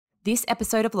This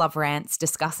episode of Love Rants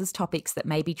discusses topics that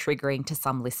may be triggering to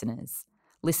some listeners.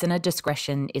 Listener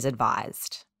discretion is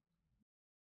advised.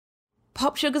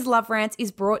 Pop Sugar's Love Rants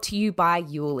is brought to you by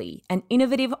Yuli, an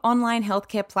innovative online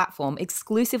healthcare platform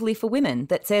exclusively for women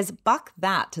that says buck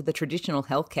that to the traditional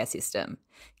healthcare system.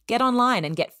 Get online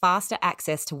and get faster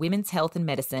access to women's health and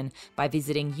medicine by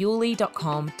visiting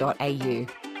yuli.com.au.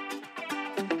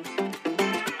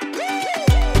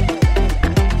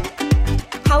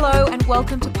 Hello and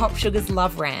welcome to Pop Sugar's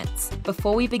Love Rants.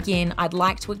 Before we begin, I'd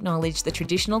like to acknowledge the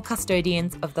traditional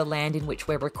custodians of the land in which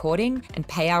we're recording and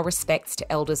pay our respects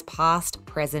to elders past,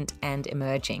 present and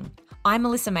emerging. I'm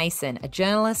Melissa Mason, a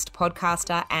journalist,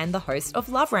 podcaster and the host of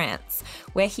Love Rants.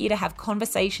 We're here to have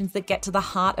conversations that get to the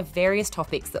heart of various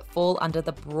topics that fall under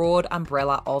the broad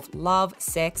umbrella of love,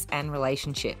 sex and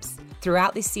relationships.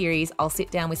 Throughout this series, I'll sit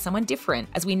down with someone different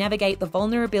as we navigate the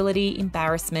vulnerability,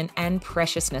 embarrassment and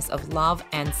preciousness of love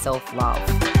and self-love.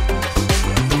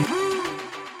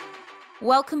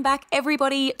 Welcome back,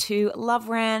 everybody, to Love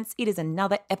Rants. It is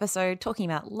another episode talking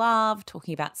about love,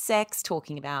 talking about sex,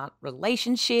 talking about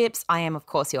relationships. I am, of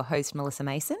course, your host, Melissa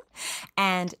Mason.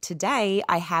 And today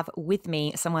I have with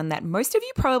me someone that most of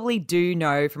you probably do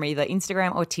know from either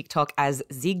Instagram or TikTok as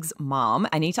Zig's mom.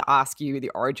 I need to ask you the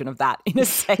origin of that in a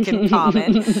second,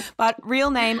 Carmen. But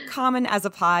real name, Carmen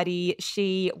Azzopardi.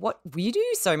 You do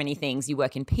so many things. You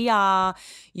work in PR,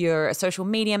 you're a social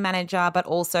media manager, but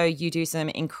also you do some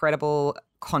incredible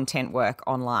content work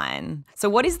online. So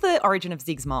what is the origin of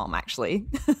Zig's mom, actually?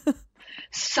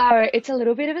 So it's a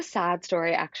little bit of a sad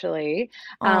story, actually.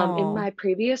 In my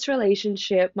previous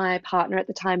relationship, my partner at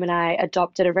the time and I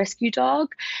adopted a rescue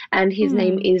dog, and his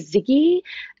name is Ziggy.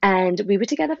 And we were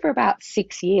together for about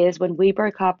 6 years. When we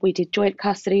broke up, we did joint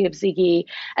custody of Ziggy.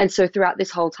 And so throughout this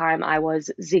whole time, I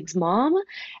was Zig's mom.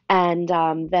 And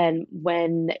then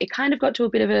when it kind of got to a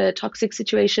bit of a toxic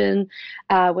situation,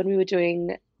 when we were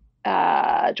doing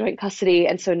joint custody,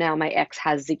 and so now my ex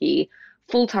has Ziggy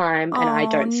full time and I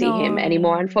don't see him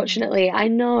anymore, unfortunately. I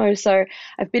know. So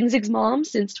I've been Zig's mom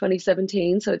since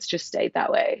 2017, so it's just stayed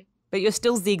that way. But you're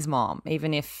still Zig's mom,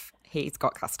 even if he's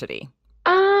got custody.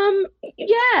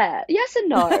 Yeah, yes and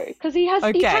no, because he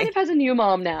kind of has a new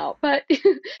mom now, but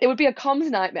it would be a comms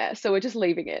nightmare, so we're just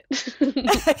leaving it.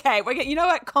 Okay, you know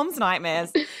what? Comms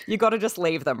nightmares, you got to just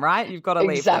leave them, right? You've got to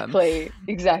leave them.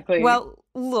 Exactly. Well,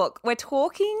 look, we're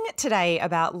talking today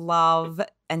about love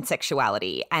and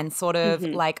sexuality and sort of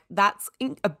like that's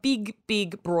a big,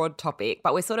 big, broad topic,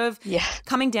 but we're sort of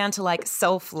coming down to like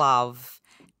self-love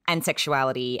and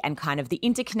sexuality and kind of the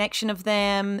interconnection of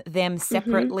them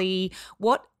separately.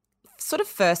 What sort of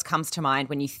first comes to mind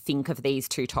when you think of these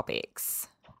two topics?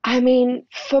 I mean,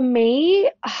 for me,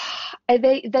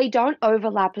 they don't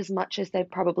overlap as much as they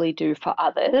probably do for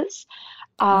others.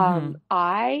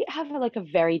 I have a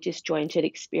very disjointed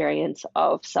experience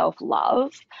of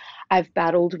self-love. I've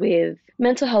battled with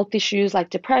mental health issues like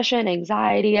depression,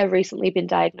 anxiety. I've recently been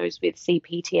diagnosed with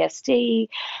CPTSD.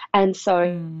 And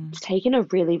so it's taken a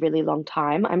really, really long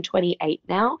time. I'm 28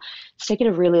 now. It's taken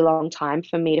a really long time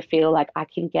for me to feel like I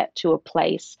can get to a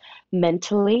place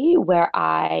mentally where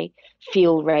I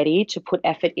feel ready to put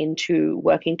effort into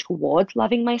working towards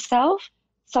loving myself.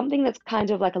 Something that's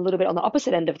kind of like a little bit on the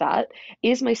opposite end of that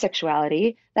is my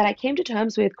sexuality that I came to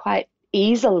terms with quite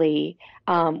easily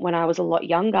when I was a lot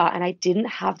younger, and I didn't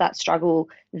have that struggle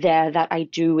there that I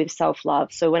do with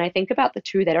self-love. So when I think about the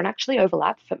two, they don't actually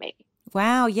overlap for me.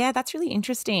 Wow, yeah, that's really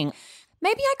interesting.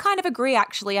 Maybe I kind of agree,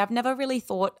 actually. I've never really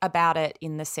thought about it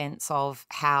in the sense of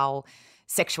how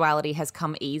sexuality has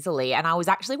come easily. And I was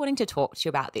actually wanting to talk to you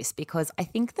about this because I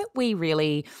think that we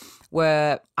really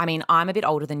I'm a bit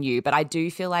older than you, but I do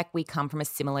feel like we come from a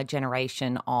similar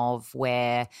generation of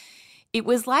where it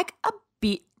was like a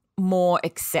bit more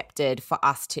accepted for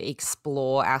us to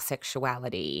explore our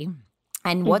sexuality.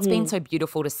 And what's been so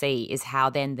beautiful to see is how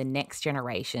then the next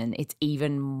generation, it's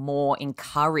even more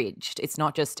encouraged. It's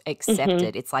not just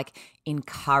accepted, it's like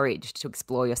encouraged to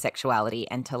explore your sexuality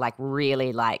and to like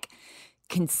really like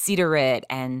consider it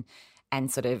and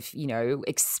sort of,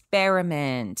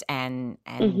 experiment and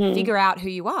figure out who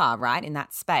you are, right, in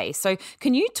that space. So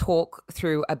can you talk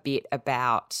through a bit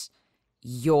about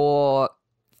your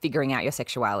figuring out your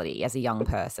sexuality as a young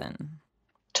person?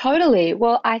 Totally.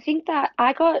 Well, I think that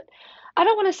I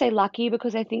don't want to say lucky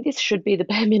because I think this should be the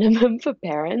bare minimum for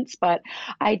parents, but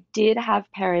I did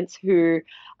have parents who,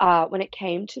 when it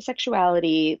came to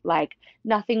sexuality, like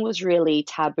nothing was really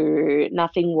taboo,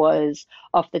 nothing was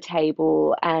off the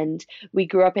table. And we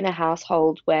grew up in a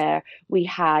household where we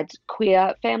had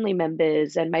queer family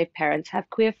members and my parents have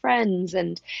queer friends.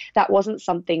 And that wasn't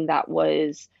something that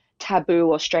was taboo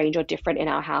or strange or different in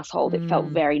our household. It felt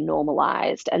Mm. very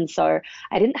normalized. And so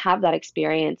I didn't have that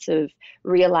experience of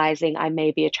realizing I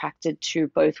may be attracted to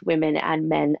both women and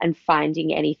men and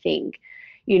finding anything,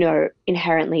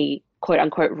 inherently quote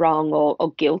unquote wrong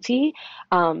or guilty,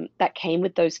 that came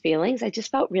with those feelings. I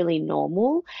just felt really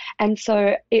normal. And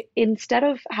so instead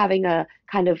of having a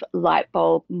kind of light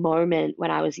bulb moment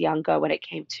when I was younger, when it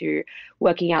came to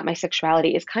working out my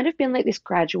sexuality, it's kind of been like this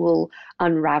gradual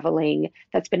unraveling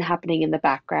that's been happening in the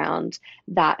background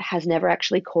that has never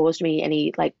actually caused me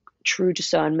any like true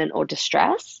discernment or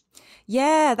distress.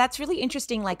 Yeah, that's really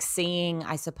interesting, like seeing,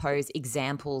 I suppose,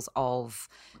 examples of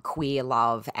queer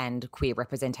love and queer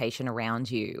representation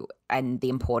around you and the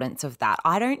importance of that.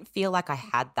 I don't feel like I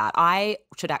had that. I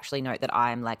should actually note that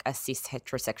I'm like a cis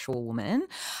heterosexual woman.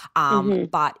 Hmm.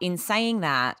 But in saying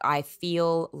that, I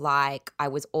feel like I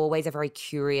was always a very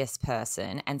curious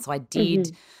person. And so I did,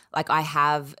 Hmm. like I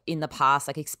have in the past,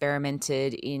 like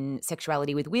experimented in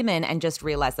sexuality with women and just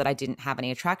realized that I didn't have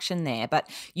any attraction there. But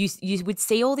you would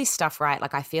see all this stuff, right?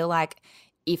 Like I feel like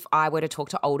if I were to talk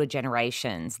to older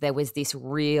generations, there was this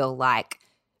real like,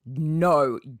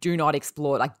 no, do not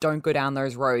explore, like don't go down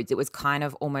those roads. It was kind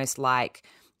of almost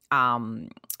um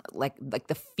like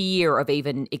the fear of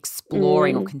even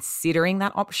exploring or Mm. considering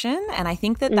that option. And I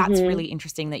think that that's Hmm. really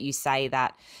interesting that you say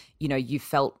that, you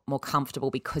felt more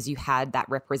comfortable because you had that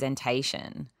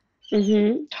representation.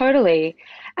 Totally.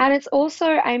 And it's also,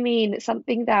 I mean,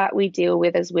 something that we deal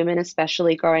with as women,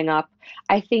 especially growing up,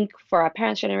 I think for our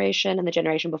parents' generation and the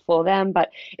generation before them,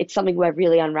 but it's something we're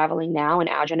really unraveling now in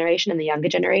our generation and the younger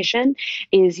generation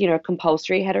is,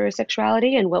 compulsory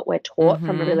heterosexuality and what we're taught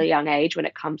from a Mm-hmm. really young age when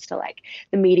it comes to like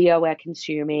the media we're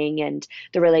consuming and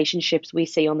the relationships we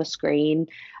see on the screen.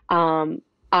 Um,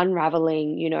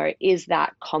 Unraveling, is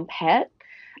that comp het?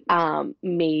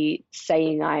 Me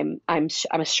saying I'm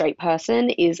a straight person,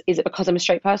 is it because I'm a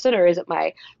straight person, or is it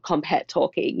my compet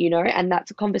talking, and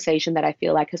that's a conversation that I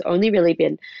feel like has only really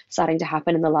been starting to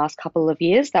happen in the last couple of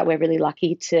years that we're really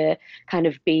lucky to kind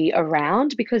of be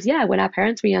around, because yeah, when our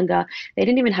parents were younger, they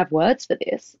didn't even have words for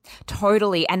this.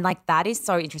 Totally. And like that is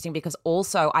so interesting because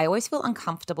also I always feel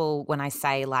uncomfortable when I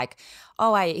say like,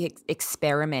 oh, I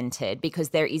experimented, because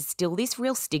there is still this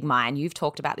real stigma. And you've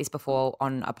talked about this before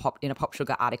on in a Pop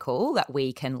Sugar article that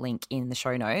we can link in the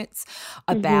show notes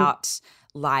Hmm. about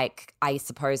like, I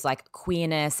suppose like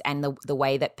queerness and the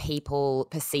way that people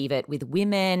perceive it with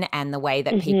women and the way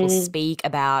that people Hmm. speak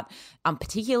about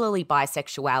particularly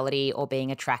bisexuality or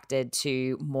being attracted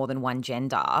to more than one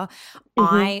gender. Hmm.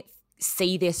 I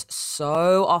see this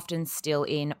so often still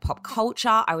in pop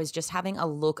culture. I was just having a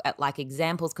look at like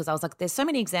examples because I was like, there's so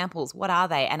many examples. What are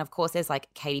they? And of course, there's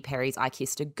like Katy Perry's I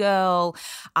Kissed a Girl.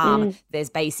 Mm. There's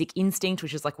Basic Instinct,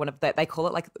 which is like they call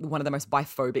it like one of the most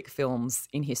biphobic films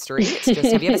in history. It's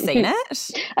just, have you ever seen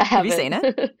it? I Have you haven't. seen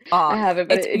it? Oh, I haven't,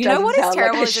 but it's, it you know doesn't what is sound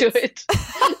like terrible I is it's should.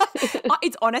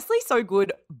 it's honestly so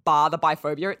good, bar the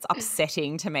biphobia. It's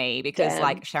upsetting to me because Damn,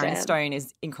 like Sharon damn. Stone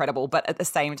is incredible, but at the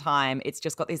same time, it's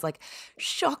just got this like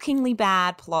shockingly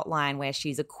bad plot line where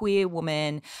she's a queer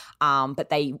woman, but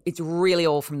it's really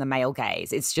all from the male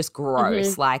gaze. It's just Hmm.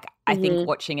 gross. Like I think Hmm.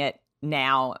 watching it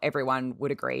now, everyone would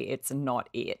agree it's not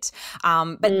it.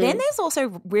 But then Mm. there's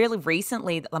also really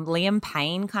recently Liam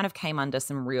Payne kind of came under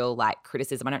some real like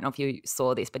criticism. I don't know if you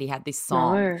saw this, but he had this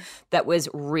song No. that was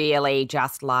really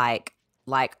just like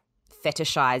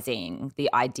fetishizing the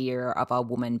idea of a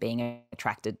woman being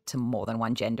attracted to more than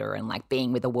one gender and like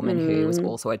being with a woman who was Mm.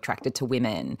 also attracted to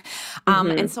women.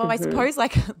 And Mhm. so I Mhm. suppose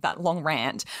like that long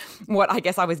rant, what I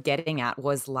guess I was getting at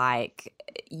was like,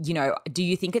 do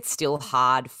you think it's still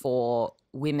hard for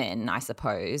women, I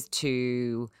suppose,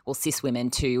 cis women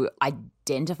to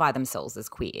identify themselves as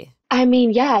queer? I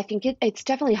mean, yeah, I think it's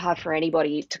definitely hard for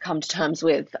anybody to come to terms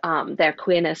with their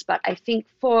queerness, but I think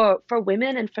for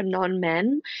women and for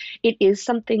non-men, it is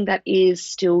something that is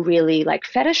still really like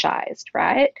fetishized,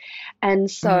 right? And Mm,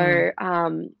 so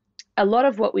a lot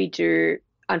of what we do,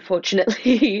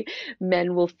 unfortunately,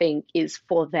 men will think is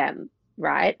for them.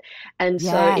 Right. And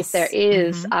so if there yes.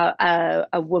 is Hmm.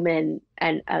 a woman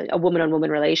and a woman on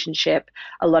woman relationship,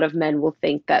 a lot of men will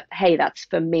think that, hey, that's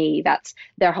for me. That's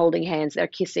they're holding hands, they're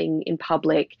kissing in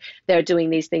public, they're doing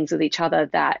these things with each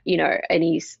other that,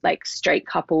 any like straight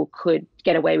couple could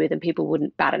get away with and people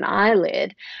wouldn't bat an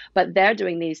eyelid. But they're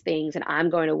doing these things and I'm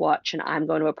going to watch and I'm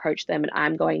going to approach them and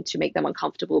I'm going to make them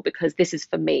uncomfortable because this is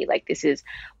for me. Like, this is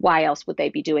why else would they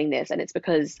be doing this? And it's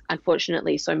because,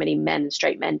 unfortunately, so many men,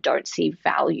 straight men, don't see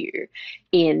value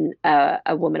in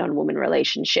a woman on woman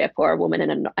relationship or a woman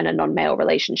in a non male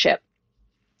relationship.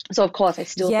 So, of course, I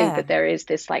still think Yeah. that there is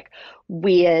this like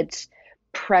weird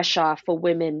pressure for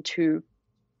women to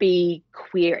be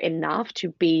queer enough to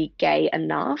be gay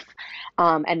enough,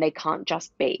 and they can't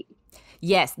just be.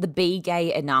 Yes, the be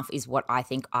gay enough is what I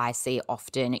think I see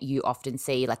often. You often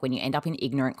see, like, when you end up in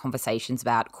ignorant conversations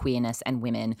about queerness and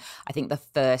women, I think the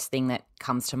first thing that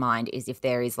comes to mind is if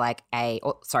there is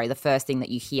the first thing that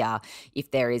you hear,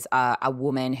 if there is a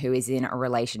woman who is in a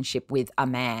relationship with a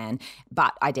man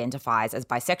but identifies as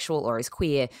bisexual or as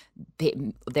queer,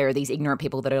 there are these ignorant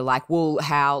people that are like, well,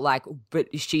 how, like, but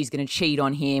she's going to cheat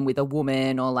on him with a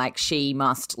woman, or like she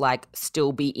must like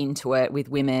still be into it with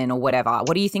women or whatever.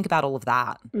 What do you think about all of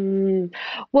that? Mm.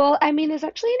 Well, I mean, there's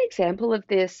actually an example of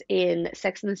this in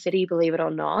Sex and the City, believe it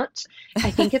or not.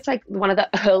 I think it's like one of the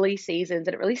early seasons,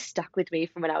 and it really stuck with me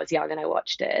from when I was young and I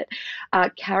watched it.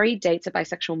 Carrie dates a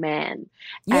bisexual man,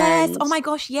 Yes. and Oh my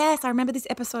gosh. Yes. I remember this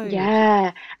episode.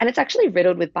 yeah, and it's actually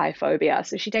riddled with biphobia.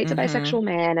 So she dates a Mm-hmm. bisexual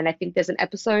man, and I think there's an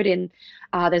episode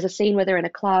there's a scene where they're in a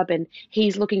club and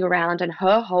he's looking around, and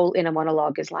her whole inner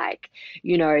monologue is like,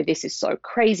 this is so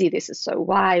crazy, this is so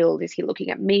wild. Is he looking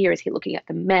at me or is he looking at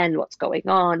the men? What's going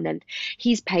on? And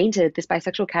this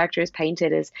bisexual character is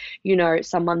painted as,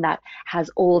 someone that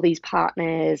has all these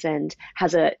partners and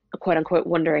has a quote unquote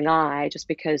wandering eye just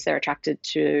because they're attracted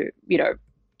to,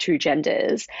 two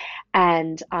genders.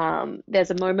 And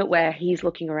there's a moment where he's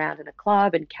looking around in a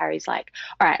club and Carrie's like,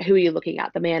 all right, who are you looking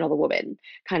at, the man or the woman,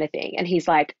 kind of thing. And he's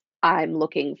like, I'm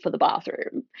looking for the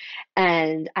bathroom.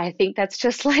 And I think that's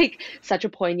just like such a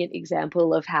poignant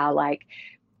example of how like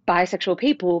bisexual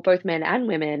people, both men and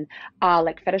women, are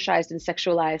like fetishized and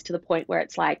sexualized to the point where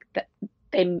it's like that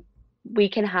they we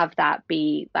can have that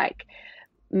be like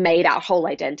made our whole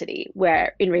identity,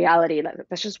 where in reality, like,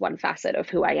 that's just one facet of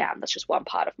who I am. That's just one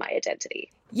part of my identity.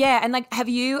 Yeah. And like, have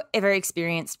you ever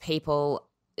experienced people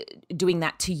doing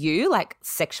that to you, like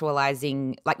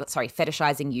fetishizing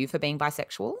you for being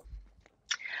bisexual?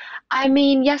 I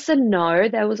mean, yes and no.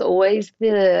 There was always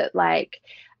the like,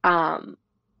 um,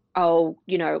 oh,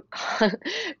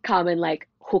 Carmen, like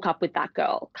hook up with that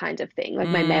girl kind of thing.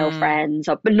 Like my male Mm, friends,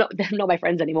 but not they're not my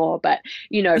friends anymore. But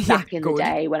yeah, back in the good.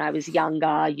 day when I was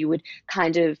younger, you would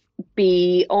kind of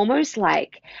be almost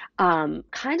like,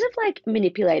 kind of like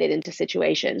manipulated into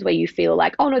situations where you feel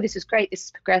like, oh no, this is great, this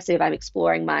is progressive. I'm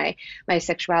exploring my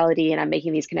sexuality and I'm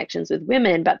making these connections with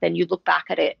women. But then you look back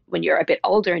at it when you're a bit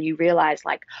older and you realize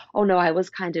like, oh no, I was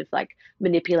kind of like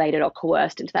manipulated or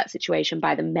coerced into that situation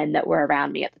by the men that were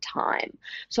around me at the time.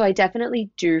 So I definitely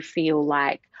do feel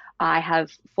like I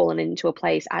have fallen into a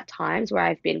place at times where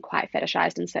I've been quite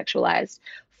fetishized and sexualized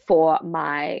for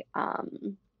my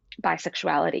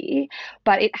bisexuality,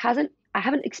 but I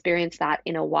haven't experienced that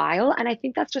in a while. And I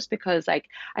think that's just because like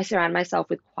I surround myself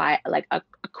with quite like a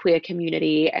queer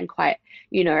community and quite,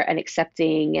 an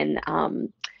accepting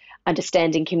and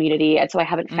understanding community. And so I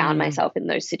haven't found Mm. myself in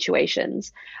those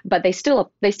situations, but they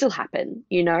still happen,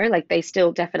 like they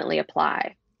still definitely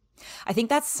apply. I think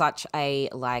that's such a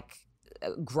like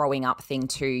growing up thing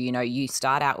too. You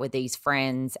start out with these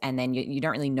friends and then you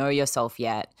don't really know yourself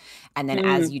yet. And then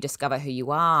as Mm, you discover who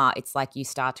you are, it's like you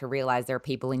start to realize there are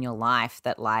people in your life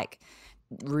that like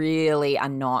really are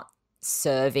not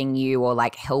serving you or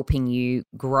like helping you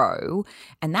grow.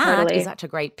 And that is totally. such a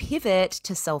great pivot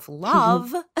to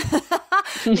self-love.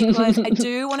 Because I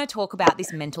do want to talk about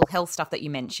this mental health stuff that you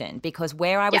mentioned, because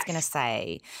where I was going to Yes.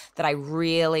 say that I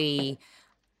really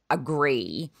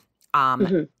agree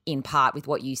Hmm. in part with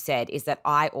what you said is that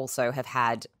I also have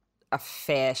had a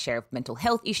fair share of mental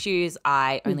health issues.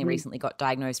 I only Hmm. recently got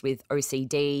diagnosed with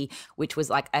OCD, which was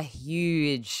like a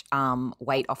huge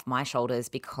weight off my shoulders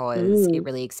because it Mm,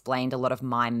 really explained a lot of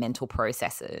my mental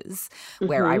processes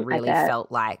where I I really bet.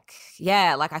 felt like,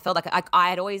 yeah, like I felt like I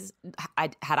had always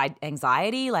had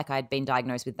anxiety. Like I'd been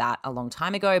diagnosed with that a long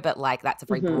time ago, but like that's a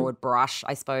very Hmm. broad brush,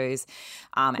 I suppose.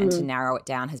 And to Mm, narrow it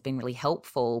down has been really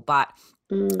helpful. But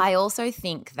mm, I also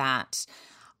think that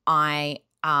I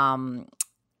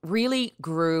really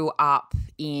grew up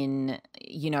in,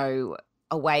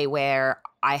 a way where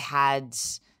I had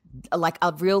like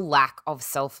a real lack of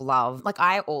self-love. Like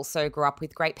I also grew up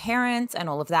with great parents and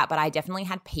all of that, but I definitely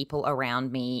had people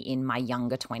around me in my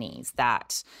younger 20s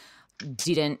that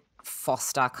didn't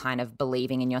foster kind of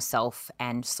believing in yourself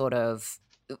and sort of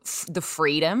the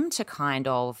freedom to kind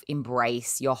of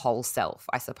embrace your whole self,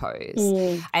 I suppose.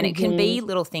 mm, And it can be hmm.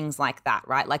 little things like that,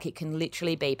 right? Like it can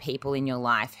literally be people in your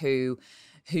life who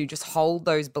just hold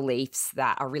those beliefs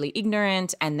that are really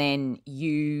ignorant, and then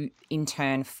you in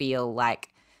turn feel like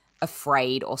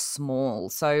afraid or small.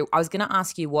 So I was going to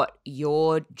ask you what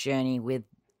your journey with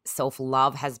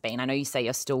self-love has been. I know you say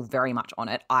you're still very much on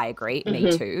it. I agree. Me Mhm,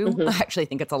 too. I mhm. actually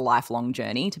think it's a lifelong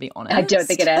journey, to be I don't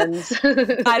think honest. it ends.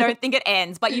 I don't think it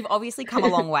ends, but you've obviously come a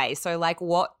long way. So like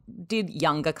what did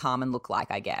younger Carmen look like,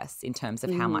 I guess, in terms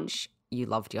of how Mm, much you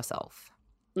loved yourself?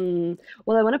 mm.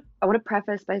 Well, I want to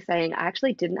preface by saying I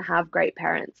actually didn't have great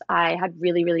parents. I had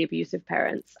really, really abusive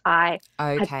parents. I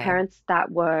had Okay. parents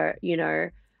that were,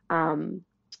 um,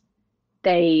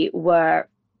 they were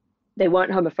they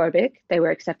weren't homophobic. They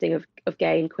were accepting of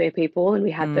gay and queer people, and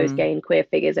we had those Mm, gay and queer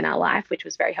figures in our life, which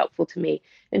was very helpful to me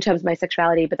in terms of my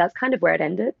sexuality. But that's kind of where it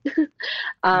ended.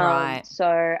 right.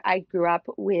 So I grew up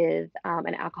with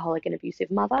an alcoholic and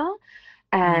abusive mother,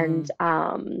 and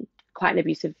Mm, quite an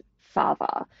abusive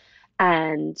father.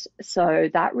 And so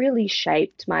that really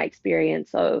shaped my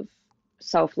experience of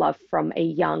self love from a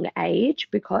young age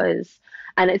because,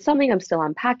 and it's something I'm still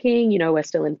unpacking. We're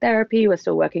still in therapy, we're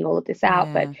still working all of this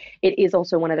out, but yeah. it is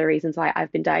also one of the reasons why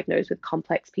I've been diagnosed with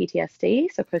complex PTSD,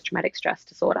 so post traumatic stress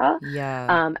disorder,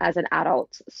 Yeah. as an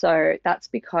adult. So that's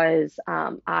because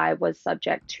I was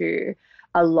subject to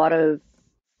a lot of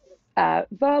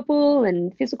verbal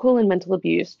and physical and mental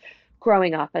abuse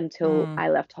growing up until Mm, I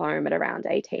left home at around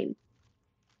 18.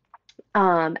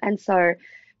 And so,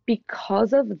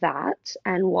 because of that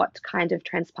and what kind of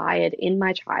transpired in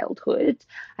my childhood,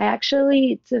 I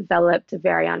actually developed a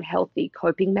very unhealthy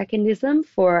coping mechanism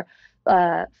for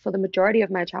the majority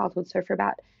of my childhood. So, for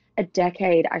about a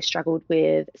decade, I struggled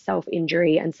with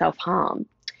self-injury and self-harm.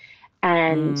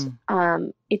 And mm,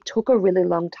 it took a really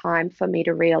long time for me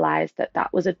to realize that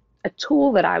that was a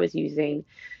tool that I was using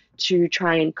to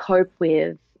try and cope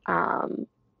with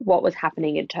what was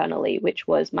happening internally, which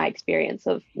was my experience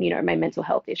of, my mental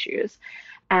health issues.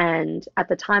 And at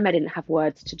the time, I didn't have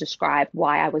words to describe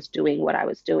why I was doing what I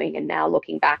was doing. And now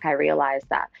looking back, I realized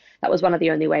that that was one of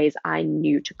the only ways I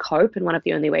knew to cope and one of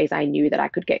the only ways I knew that I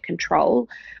could get control,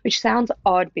 which sounds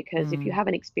odd because if you mm,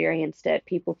 haven't experienced it,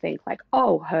 people think like,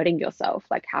 oh, hurting yourself,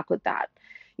 like how could that,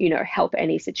 help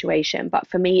any situation? But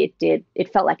for me, it did.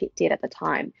 It felt like it did at the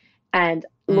time. And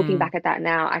looking mm. back at that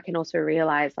now, I can also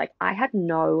realize like I had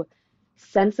no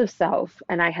sense of self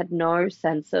and I had no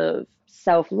sense of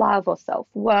self love or self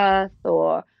worth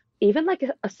or even like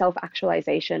a self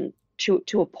actualization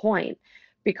to a point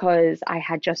because I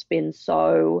had just been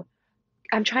so,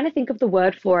 I'm trying to think of the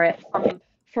word for it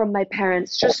from my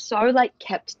parents, just so like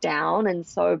kept down and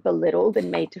so belittled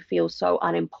and made to feel so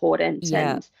unimportant Yeah.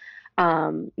 and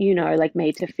like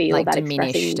made to feel Like that diminished,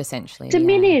 expressing essentially.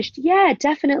 Yeah. diminished. Yeah,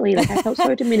 definitely. Like I felt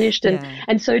so diminished and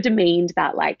Yeah. so demeaned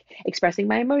that like expressing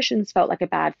my emotions felt like a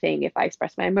bad thing. If I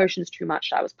expressed my emotions too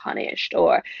much, I was punished.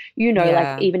 Or,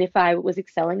 like Yeah. even if I was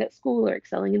excelling at school or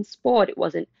excelling in sport, it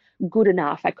wasn't good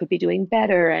enough. I could be doing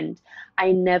better. And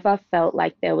I never felt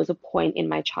like there was a point in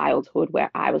my childhood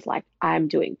where I was like, I'm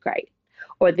doing great,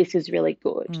 or this is really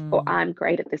good, or Mm, I'm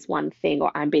great at this one thing,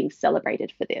 or I'm being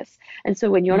celebrated for this. And so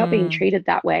when you're not being mm. treated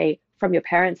that way from your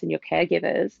parents and your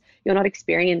caregivers, you're not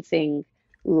experiencing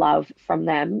love from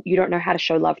them. You don't know how to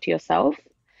show love to yourself.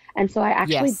 And so I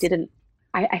actually Yes. didn't,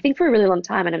 I think for a really long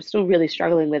time, and I'm still really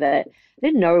struggling with it, I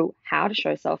didn't know how to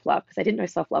show self love because I didn't know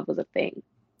self love was a thing.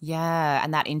 Yeah,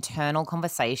 and that internal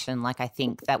conversation, like I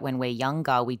think that when we're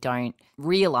younger, we don't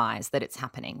realize that it's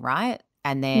happening, right?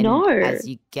 And then No. as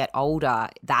you get older,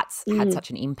 that's had Mm, such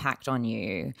an impact on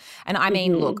you. And I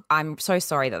mean, hmm look, I'm so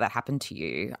sorry that that happened to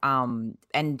you. And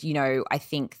I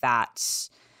think that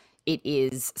it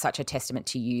is such a testament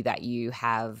to you that you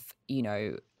have,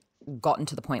 gotten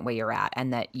to the point where you're at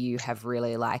and that you have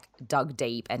really like dug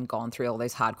deep and gone through all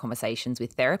those hard conversations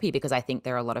with therapy, because I think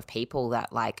there are a lot of people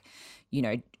that like, you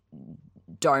know,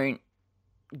 don't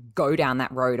go down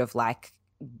that road of like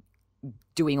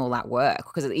doing all that work,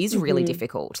 because it is really hmm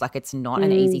difficult. Like it's not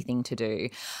an easy mm, thing to do.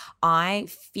 I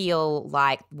feel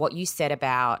like what you said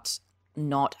about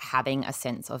not having a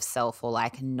sense of self, or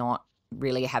like not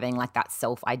really having like that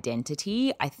self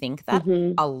identity, I think that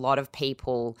hmm a lot of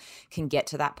people can get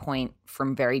to that point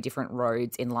from very different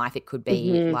roads in life. It could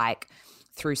be hmm like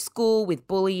through school, with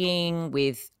bullying,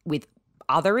 with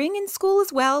othering in school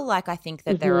as well. Like I think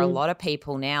that there are a hmm lot of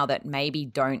people now that maybe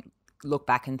don't look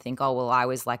back and think, oh, well, I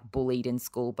was like bullied in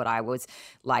school, but I was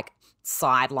like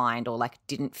sidelined or like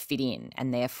didn't fit in,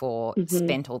 and therefore hmm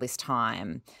spent all this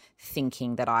time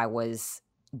thinking that I was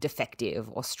defective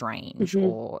or strange hmm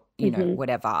or, hmm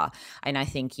whatever. And I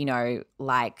think,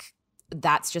 like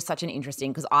that's just such an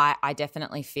interesting, because I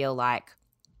definitely feel like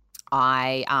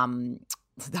I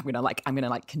I'm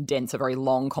gonna condense a very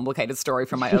long, complicated story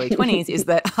from my early 20s is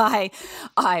that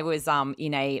I was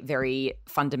in a very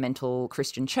fundamental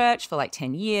Christian church for like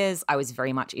 10 years. I was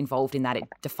very much involved in that. It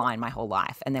defined my whole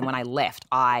life. And then when I left,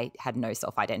 I had no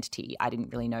self-identity. I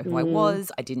didn't really know who I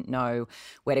was. I didn't know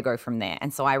where to go from there.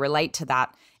 And so I relate to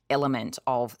that element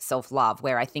of self-love,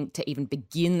 where I think to even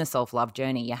begin the self-love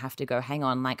journey, you have to go, hang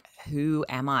on, like, who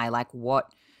am I? Like,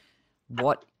 what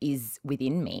is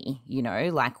within me,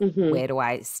 like where do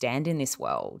I stand in this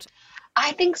world?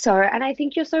 I think so. And I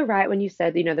think you're so right when you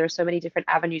said, there are so many different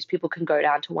avenues people can go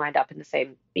down to wind up in the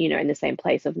same, in the same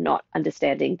place of not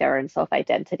understanding their own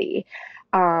self-identity.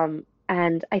 And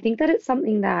I think that it's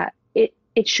something that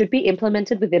it should be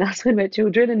implemented within us when we're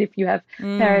children. And if you have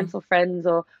parents or friends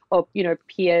or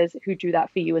peers who do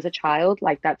that for you as a child,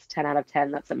 like that's 10 out of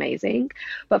 10. That's amazing.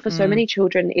 But for so many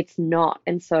children, it's not.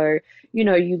 And so,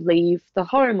 you leave the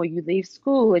home or you leave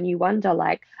school and you wonder,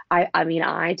 like, I mean,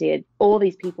 I did. All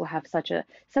these people have such a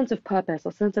sense of purpose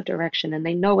or sense of direction, and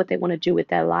they know what they want to do with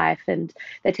their life, and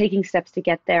they're taking steps to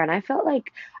get there. And I felt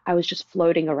like I was just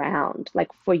floating around. Like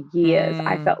for years,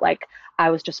 I felt like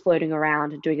I was just floating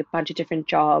around and doing a bunch of different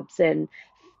jobs and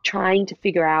trying to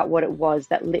figure out what it was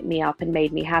that lit me up and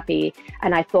made me happy.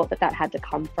 And I thought that had to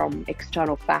come from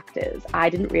external factors. I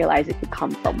didn't realize it could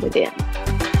come from within.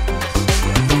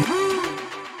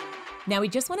 Now, we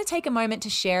just want to take a moment to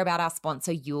share about our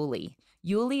sponsor, Yuli.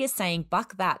 Yuli is saying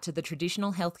buck that to the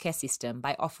traditional healthcare system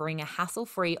by offering a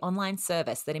hassle-free online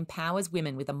service that empowers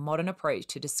women with a modern approach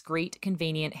to discreet,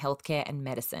 convenient healthcare and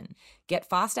medicine. Get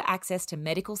faster access to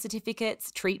medical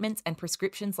certificates, treatments and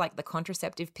prescriptions like the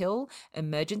contraceptive pill,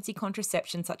 emergency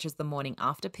contraception such as the morning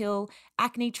after pill,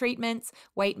 acne treatments,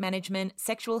 weight management,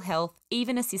 sexual health,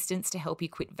 even assistance to help you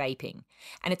quit vaping.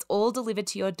 And it's all delivered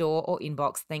to your door or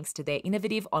inbox thanks to their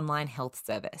innovative online health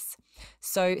service.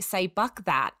 So say buck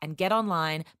that and get online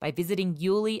by visiting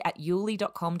Yuli at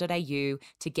yuli.com.au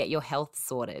to get your health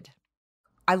sorted.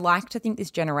 I like to think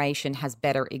this generation has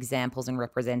better examples and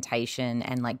representation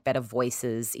and like better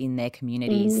voices in their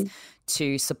communities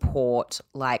to support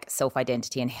like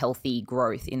self-identity and healthy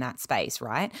growth in that space,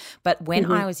 right? But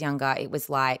when I was younger, it was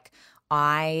like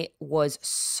I was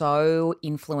so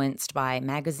influenced by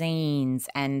magazines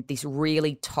and this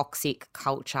really toxic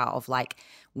culture of like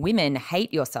women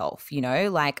hate yourself,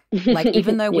 like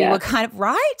even though we were kind of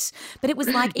right, but it was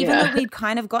like even though we'd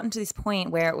kind of gotten to this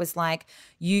point where it was like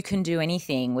you can do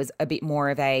anything was a bit more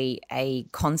of a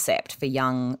concept for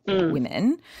young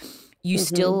women, you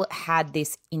still had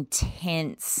this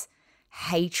intense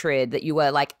hatred that you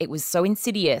were like, it was so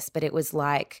insidious, but it was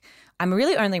like I'm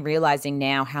really only realizing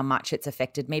now how much it's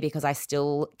affected me because I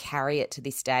still carry it to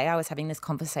this day. I was having this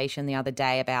conversation the other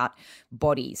day about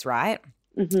bodies, right?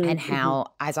 And how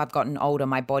as I've gotten older,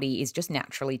 my body is just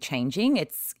naturally changing.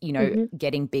 It's,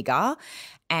 getting bigger.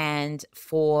 And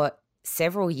for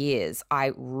several years,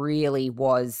 I really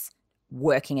was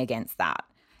working against that.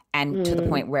 And to the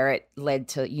point where it led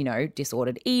to,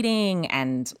 disordered eating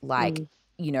and like,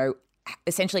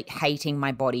 essentially hating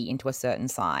my body into a certain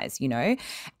size,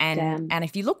 and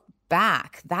if you look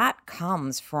back, that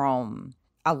comes from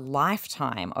a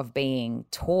lifetime of being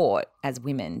taught as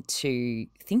women to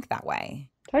think that way.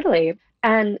 Totally.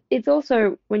 And it's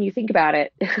also, when you think about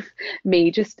it, me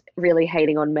just really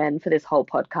hating on men for this whole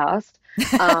podcast.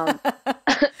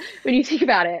 When you think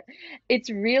about it, it's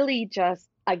really just,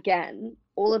 again,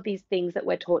 all of these things that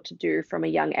we're taught to do from a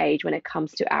young age when it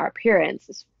comes to our appearance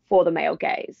is for the male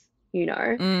gaze,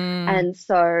 And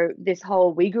so this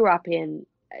whole, we grew up in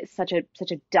such a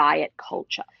diet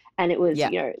culture. And it was,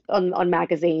 on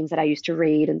magazines that I used to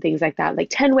read and things like that, like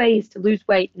 10 ways to lose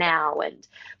weight now and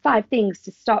 5 things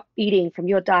to stop eating from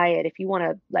your diet if you want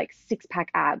to like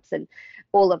 6-pack abs and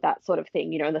all of that sort of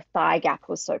thing, and the thigh gap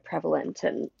was so prevalent.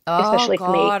 And especially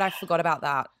for me. Oh, God, I forgot about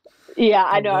that. Yeah,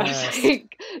 I know.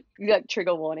 Like,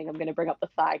 trigger warning, I'm going to bring up the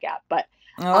thigh gap. But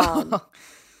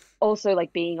also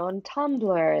like being on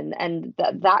Tumblr and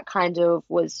that kind of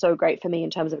was so great for me in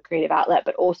terms of a creative outlet,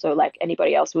 but also like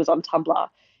anybody else who was on Tumblr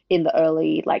in the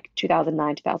early like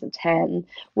 2009, 2010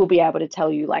 will be able to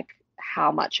tell you like how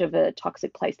much of a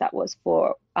toxic place that was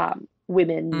for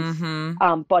women's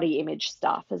body image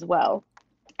stuff as well.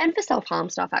 And for self-harm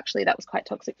stuff, actually, that was quite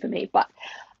toxic for me. But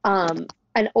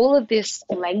and all of this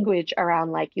language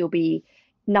around like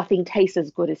nothing tastes as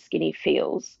good as skinny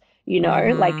feels,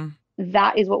 like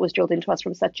that is what was drilled into us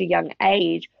from such a young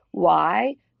age.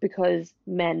 Why? Because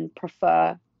men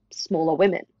prefer smaller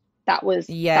women. That was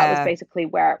basically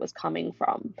where it was coming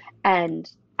from. And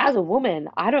as a woman,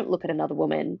 I don't look at another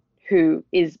woman who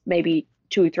is maybe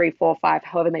 2, 3, 4, 5,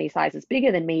 however many sizes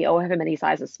bigger than me or however many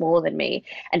sizes smaller than me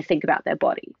and think about their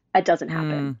body. It doesn't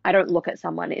happen. I don't look at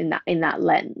someone in that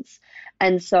lens.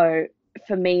 And so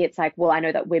for me, it's like, well, I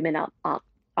know that women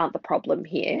aren't the problem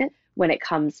here when it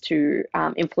comes to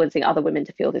influencing other women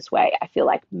to feel this way. I feel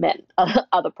like men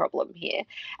are the problem here.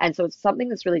 And so it's something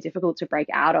that's really difficult to break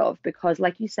out of because,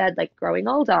 like you said, like growing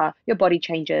older, your body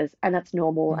changes and that's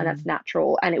normal and that's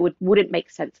natural. And it wouldn't make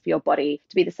sense for your body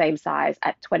to be the same size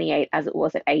at 28 as it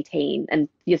was at 18 and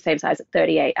your same size at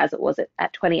 38 as it was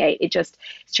at 28. It just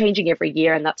is changing every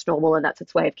year and that's normal and that's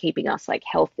its way of keeping us like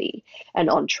healthy and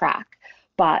on track.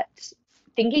 But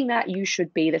thinking that you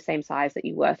should be the same size that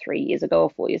you were 3 years ago or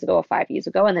 4 years ago or 5 years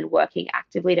ago and then working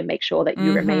actively to make sure that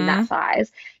you remain that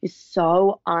size is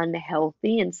so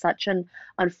unhealthy and such an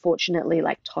unfortunately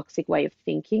like toxic way of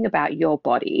thinking about your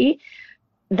body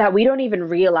that we don't even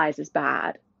realize is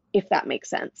bad, if that makes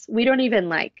sense. We don't even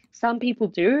like, some people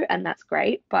do, and that's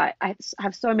great, but I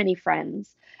have so many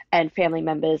friends and family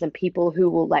members and people who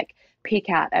will like pick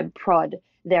at and prod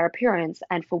their appearance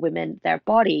and for women their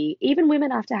body, even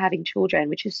women after having children,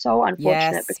 which is so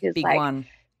unfortunate because big like one.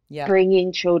 Yeah.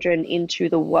 bringing children into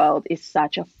the world is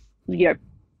such a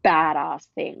badass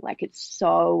thing. Like it's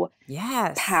so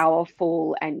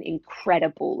powerful and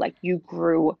incredible. Like you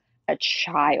grew a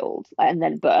child and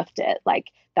then birthed it. Like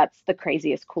that's the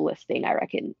craziest, coolest thing I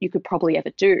reckon you could probably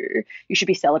ever do. You should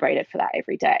be celebrated for that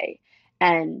every day.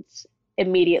 And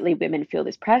immediately women feel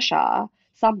this pressure,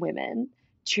 some women,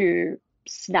 to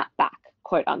snap back,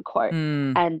 quote unquote,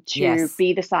 and to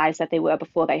be the size that they were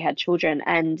before they had children.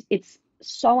 And it's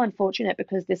so unfortunate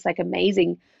because this like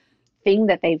amazing thing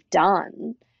that they've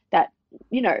done that,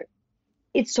 you know,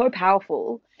 it's so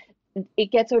powerful.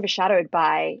 It gets overshadowed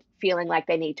by feeling like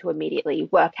they need to immediately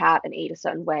work out and eat a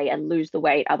certain way and lose the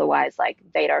weight. Otherwise, like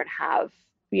they don't have,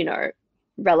 you know,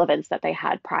 relevance that they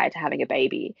had prior to having a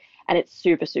baby. And it's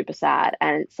super, super sad.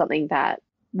 And it's something that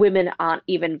women aren't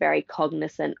even very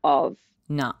cognizant of.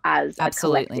 No, as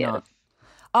absolutely not.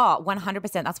 Oh,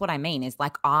 100%. That's what I mean is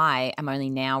like I am only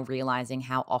now realizing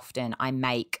how often I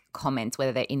make comments,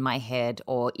 whether they're in my head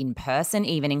or in person,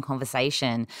 even in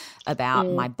conversation about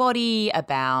my body,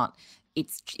 about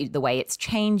the way it's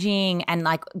changing and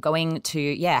like going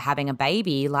to, having a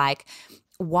baby, like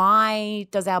why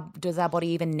does our body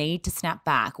even need to snap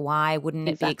back? Why wouldn't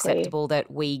it be acceptable that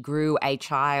we grew a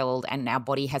child and our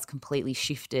body has completely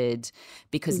shifted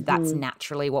because that's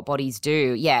naturally what bodies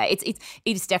do? Yeah,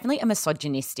 it's definitely a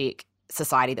misogynistic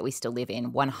society that we still live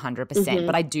in, 100%.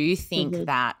 But I do think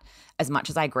that as much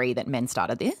as I agree that men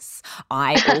started this,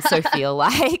 I also feel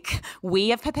like we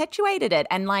have perpetuated it.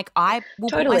 And like I will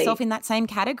put myself in that same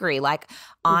category. Like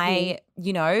I,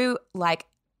 you know, like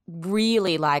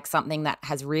really like something that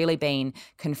has really been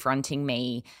confronting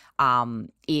me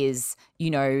is,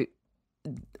 you know,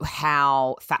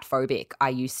 how fat phobic I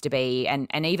used to be and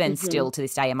even still to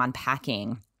this day I'm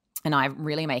unpacking. And I'm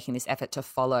really making this effort to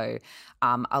follow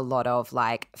a lot of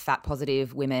like fat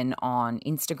positive women on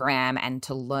Instagram and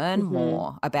to learn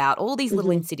more about all these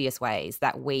little insidious ways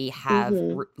that we have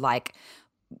like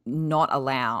not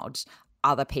allowed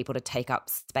other people to take up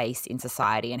space in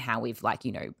society and how we've like,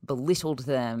 you know, belittled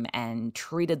them and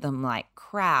treated them like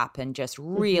crap and just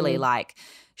really like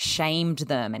shamed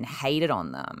them and hated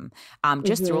on them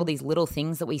just through all these little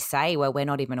things that we say where we're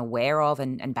not even aware of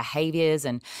and behaviors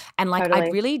and like I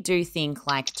really do think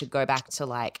like to go back to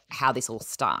like how this all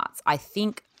starts, I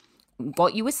think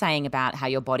what you were saying about how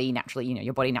your body naturally, you know,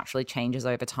 your body naturally changes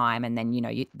over time and then, you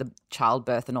know, the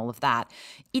childbirth and all of that,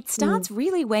 it starts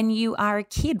really when you are a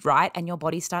kid, right? And your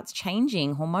body starts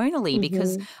changing hormonally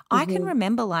because I can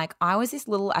remember like I was this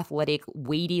little athletic,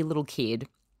 weedy little kid.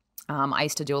 I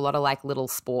used to do a lot of like little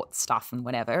sports stuff and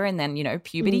whatever. And then, you know,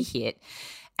 puberty hit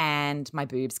and my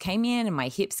boobs came in and my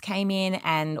hips came in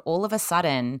and all of a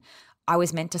sudden I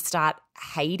was meant to start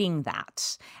hating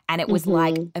that. And it was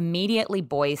like immediately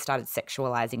boys started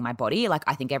sexualizing my body. Like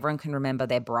I think everyone can remember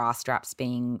their bra straps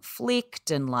being flicked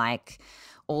and like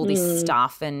all this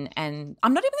stuff. And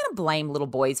I'm not even going to blame little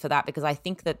boys for that because I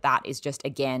think that is just,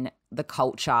 again, the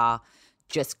culture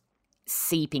just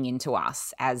seeping into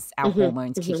us as our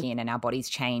hormones kick in and our bodies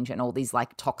change and all these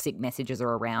like toxic messages are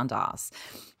around us.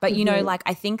 But, you know, like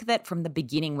I think that from the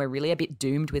beginning we're really a bit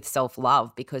doomed with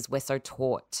self-love because we're so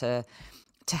taught to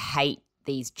hate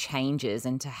these changes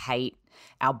and to hate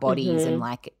our bodies and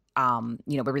like,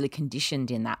 you know, we're really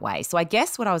conditioned in that way. So I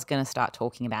guess what I was going to start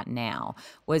talking about now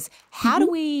was how do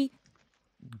we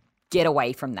get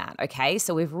away from that, okay?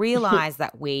 So we've realized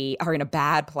that we are in a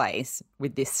bad place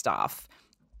with this stuff.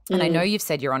 And I know you've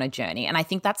said you're on a journey, and I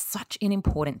think that's such an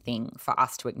important thing for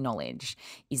us to acknowledge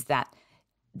is that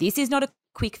this is not a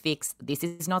quick fix. This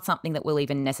is not something that we'll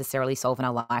even necessarily solve in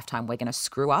our lifetime. We're going to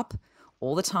screw up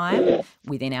all the time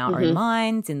within our own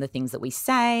minds, in the things that we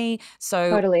say. So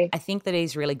Totally. I think that it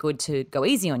is really good to go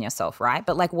easy on yourself, right?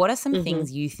 But like, what are some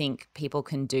things you think people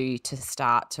can do to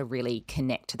start to really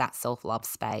connect to that self-love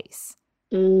space?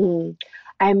 Mm.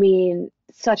 I mean,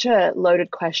 such a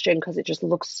loaded question because it just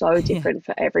looks so Yeah. different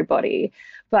for everybody.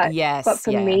 But Yes.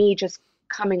 for Yeah. me, just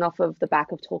coming off of the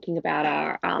back of talking about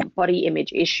our body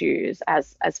image issues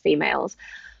as females,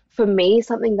 for me,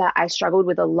 something that I struggled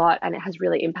with a lot and it has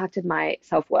really impacted my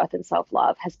self-worth and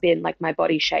self-love has been like my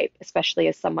body shape, especially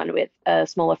as someone with a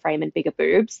smaller frame and bigger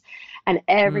boobs. And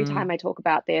every Mm. time I talk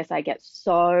about this, I get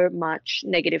so much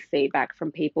negative feedback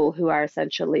from people who are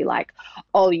essentially like,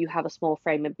 oh, you have a small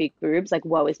frame and big boobs. Like,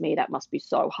 woe is me, that must be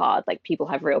so hard. Like, people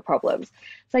have real problems.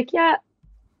 It's like, yeah,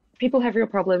 people have real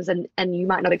problems and you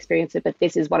might not experience it, but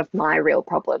this is one of my real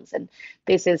problems. And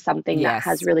this is something that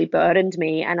has Yes. really burdened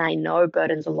me. And I know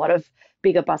burdens a lot of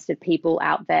bigger busted people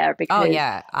out there Oh, because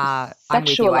yeah. I'm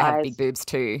with you. I have big sexualized. boobs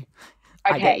too.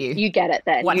 I get Okay, you. you get it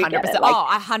then. You get it. 100%. Like, Oh,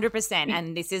 100%.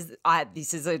 And this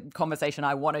is a conversation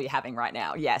I want to be having right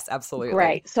now. Yes, absolutely.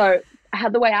 great. So how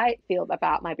the way I feel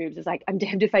about my boobs is like, I'm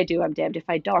damned if I do, I'm damned if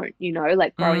I don't,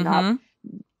 like growing up. Mm-hmm.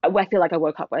 I feel like I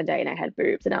woke up one day and I had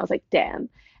boobs and I was like, damn.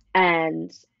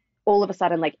 And all of a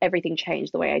sudden, like everything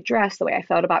changed, the way I dressed, the way I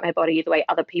felt about my body, the way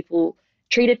other people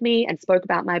treated me and spoke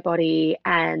about my body.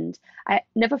 And I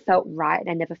never felt right and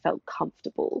I never felt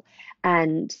comfortable.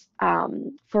 And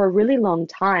for a really long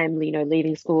time,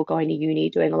 leaving school, going to uni,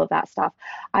 doing all of that stuff,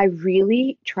 I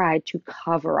really tried to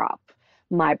cover up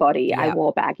my body. I Yep.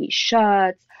 wore baggy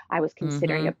shirts. I was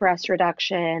considering Mm-hmm. a breast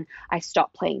reduction. I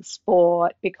stopped playing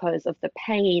sport because of the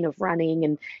pain of running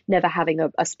and never having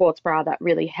a sports bra that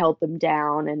really held them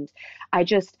down. And I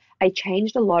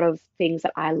changed a lot of things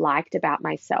that I liked about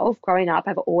myself. Growing up,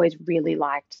 I've always really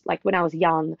liked, like when I was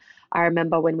young, I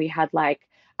remember when we had like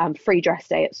free dress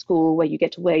day at school where you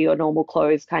get to wear your normal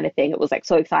clothes kind of thing. It was like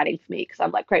so exciting for me because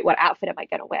I'm like, great, what outfit am I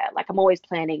going to wear? Like I'm always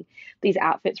planning these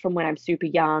outfits from when I'm super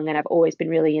young, and I've always been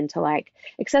really into like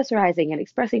accessorizing and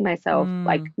expressing myself.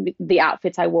 Like Mm. the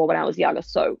outfits I wore when I was young are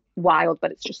so wild, but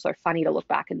it's just so funny to look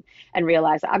back and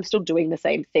realize that I'm still doing the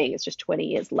same thing. It's just 20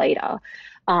 years later.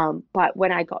 But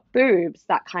when I got boobs,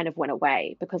 that kind of went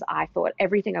away because I thought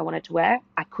everything I wanted to wear,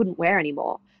 I couldn't wear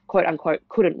anymore, quote unquote,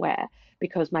 couldn't wear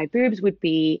because my boobs would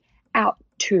be out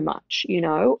too much,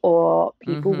 or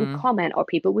people would Mm-hmm. comment, or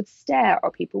people would stare, or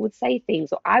people would say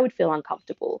things, or I would feel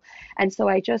uncomfortable. And so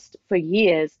I just, for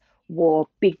years, wore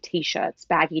big t-shirts,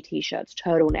 baggy t-shirts,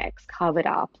 turtlenecks, covered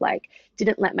up, like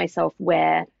didn't let myself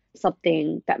wear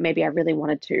something that maybe I really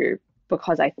wanted to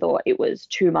because I thought it was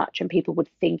too much and people would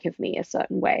think of me a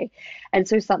certain way. And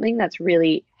so something that's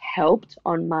really helped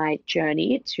on my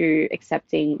journey to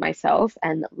accepting myself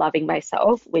and loving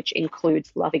myself, which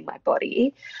includes loving my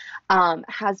body,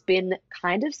 has been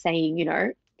kind of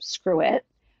saying, screw it,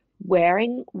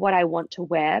 wearing what I want to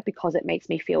wear because it makes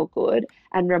me feel good,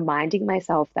 and reminding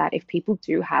myself that if people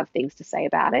do have things to say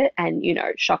about it, and,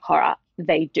 shock horror,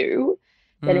 they do,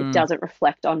 then it Mm. doesn't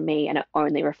reflect on me and it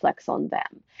only reflects on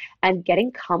them. And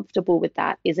getting comfortable with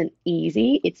that isn't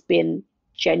easy. It's been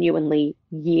genuinely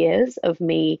years of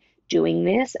me doing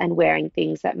this and wearing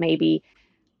things that maybe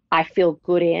I feel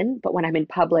good in, but when I'm in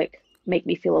public, make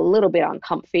me feel a little bit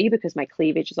uncomfy because my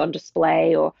cleavage is on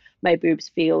display or my boobs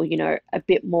feel, a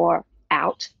bit more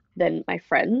out than my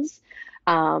friends.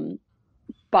 Um,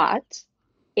 but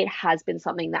it has been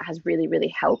something that has really, really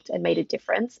helped and made a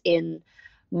difference in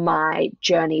my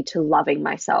journey to loving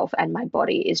myself and my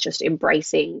body, is just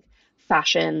embracing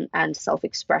fashion and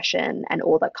self-expression and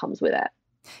all that comes with it.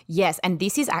 Yes, and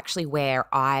this is actually where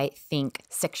I think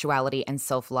sexuality and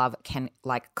self-love can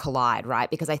like collide, right?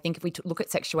 Because I think if we look at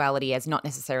sexuality as not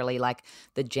necessarily like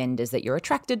the genders that you're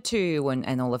attracted to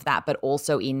and all of that, but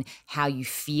also in how you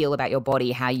feel about your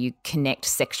body, how you connect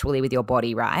sexually with your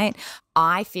body, right?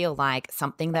 I feel like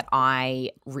something that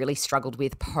I really struggled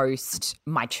with post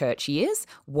my church years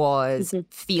was Mhm.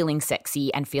 feeling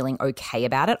sexy and feeling okay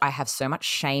about it. I have so much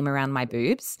shame around my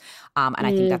boobs. And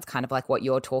I think Mm, that's kind of like what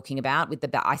you're talking about with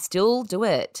I still do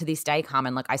it to this day,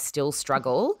 Carmen. Like I still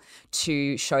struggle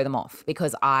to show them off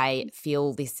because I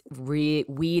feel this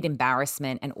weird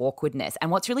embarrassment and awkwardness.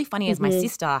 And what's really funny is my mhm,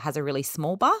 sister has a really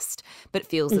small bust, but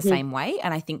feels the mhm, same way.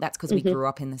 And I think that's because we mhm, grew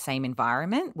up in the same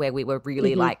environment where we were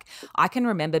really mhm. like, I can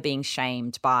remember being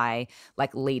shamed by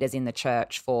like leaders in the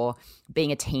church for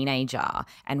being a teenager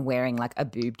and wearing like a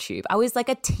boob tube. I was like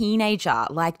a teenager.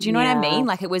 Like, do you know what I Yeah, mean?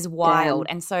 Like it was wild. damn.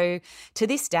 And so to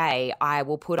this day, I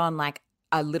will put on like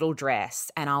a little dress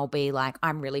and I'll be like,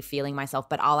 I'm really feeling myself,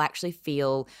 but I'll actually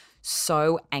feel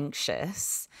so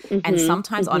anxious. And Mhm,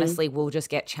 sometimes mhm, honestly will just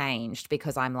get changed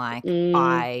because I'm like, mm,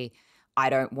 I I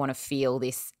don't want to feel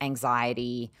this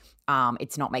anxiety.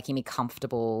 It's not making me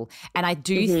comfortable. And I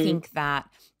do think that,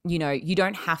 you know, you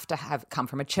don't have to have come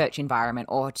from a church environment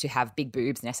or to have big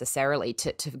boobs necessarily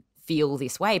to feel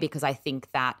this way, because I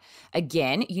think that,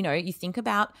 again, you know, you think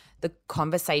about the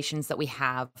conversations that we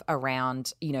have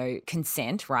around, you know,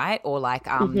 consent, right? Or like,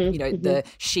 you know,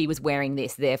 she was wearing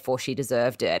this, therefore she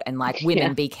deserved it. And like,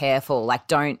 women, be careful. Like,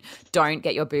 don't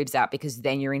get your boobs out because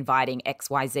then you're inviting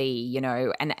XYZ, you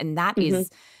know, and that is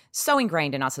so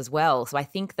ingrained in us as well. So I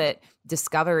think that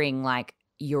discovering like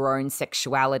your own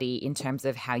sexuality in terms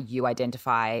of how you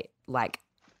identify like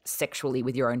sexually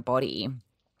with your own body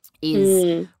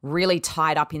is really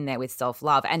tied up in there with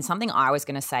self-love. And something I was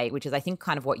going to say, which is I think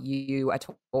kind of what you are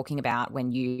talking about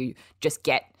when you just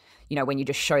get, you know, when you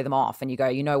just show them off and you go,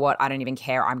 you know what, I don't even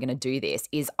care, I'm going to do this,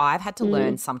 is I've had to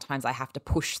learn sometimes I have to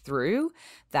push through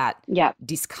that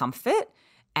discomfort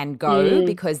and go,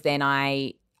 because then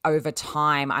over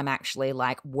time, I'm actually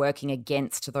like working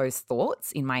against those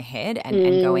thoughts in my head and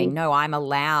going, no, I'm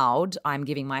allowed, I'm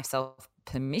giving myself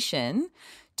permission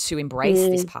to embrace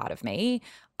this part of me.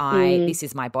 This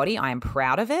is my body. I am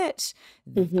proud of it.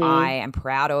 I am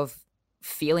proud of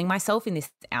feeling myself in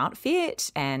this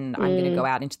outfit, and I'm going to go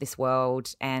out into this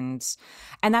world. And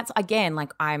that's, again,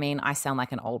 like, I mean, I sound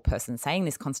like an old person saying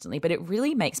this constantly, but it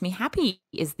really makes me happy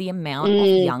is the amount of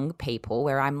young people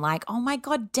where I'm like, oh my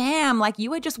God, damn, like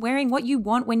you are just wearing what you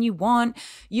want when you want.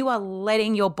 You are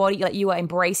letting your body, like you are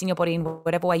embracing your body in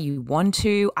whatever way you want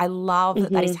to. I love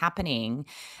that that is happening.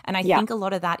 And I think a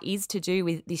lot of that is to do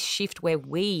with this shift where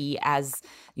we, as,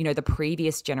 you know, the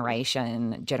previous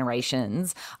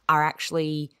generations are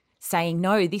actually saying,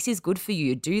 no, this is good for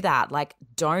you. Do that. Like,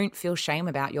 don't feel shame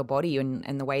about your body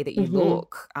and the way that you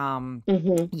look.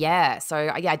 Yeah.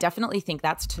 So, yeah, I definitely think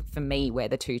that's, for me, where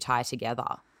the two tie together.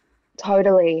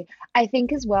 Totally. I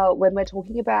think as well, when we're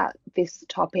talking about this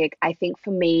topic, I think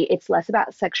for me, it's less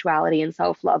about sexuality and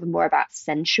self-love and more about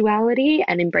sensuality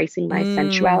and embracing my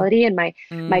sensuality and my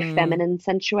feminine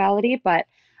sensuality. But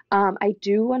I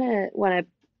do want to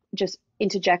just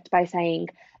interject by saying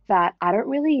that I don't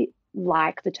really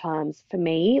like the terms, for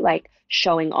me, like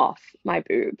showing off my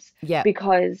boobs,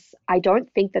 because I don't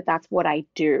think that that's what I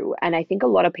do. And I think a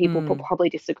lot of people will probably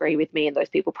disagree with me, and those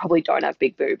people probably don't have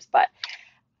big boobs, but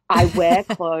I wear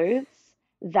clothes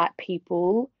that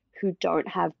people who don't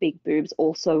have big boobs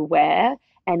also wear.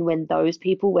 And when those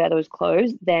people wear those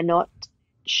clothes, they're not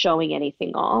showing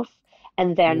anything off,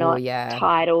 and they're not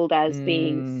titled as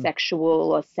being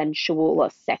sexual or sensual or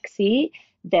sexy.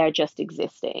 They're just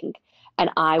existing. And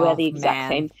I wear the exact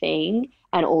same thing.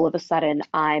 And all of a sudden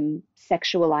I'm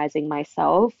sexualizing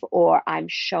myself, or I'm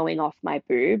showing off my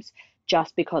boobs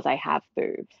just because I have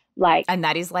boobs. Like, and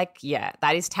that is like,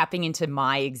 that is tapping into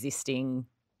my existing,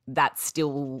 that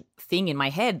still thing in my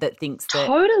head that thinks that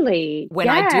when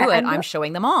I do it, I'm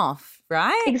showing them off,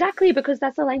 right? Exactly, because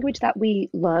that's the language that we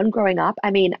learn growing up.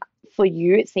 I mean, for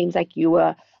you, it seems like you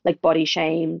were like body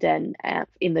shamed and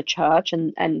in the church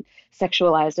and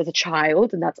sexualized as a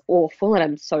child, and that's awful. And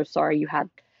I'm so sorry you had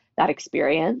that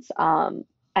experience. And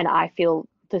I feel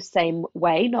the same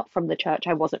way, not from the church.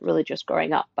 I wasn't religious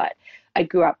growing up, but I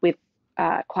grew up with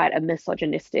quite a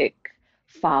misogynistic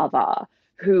father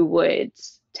who would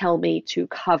tell me to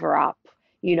cover up,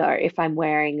 you know, if I'm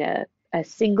wearing a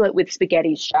singlet with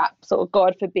spaghetti straps, or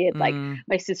God forbid, like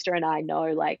my sister and I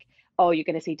know, like, oh, you're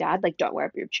going to see dad, like, don't wear a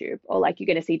boob tube, or like, you're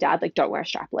going to see dad, like, don't wear a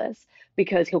strapless,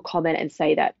 because he'll comment and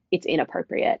say that it's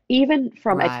inappropriate. Even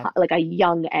from like a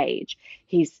young age,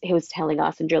 he was telling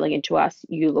us and drilling into us,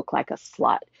 you look like a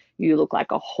slut, you look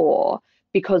like a whore,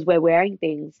 because we're wearing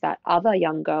things that other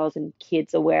young girls and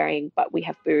kids are wearing, but we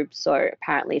have boobs, so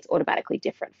apparently it's automatically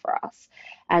different for us.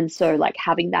 And so, like,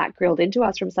 having that grilled into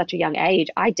us from such a young age,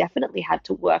 I definitely had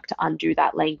to work to undo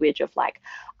that language of like,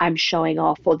 I'm showing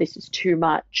off, or this is too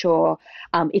much, or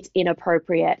it's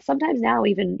inappropriate. Sometimes now,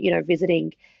 even, you know,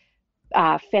 visiting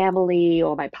family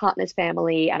or my partner's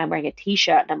family, and I'm wearing a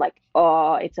t-shirt and I'm like,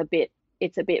 oh, it's a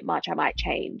bit much, I might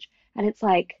change. And it's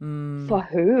like, for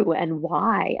who and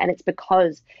why? And it's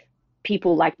because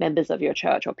people like members of your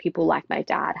church or people like my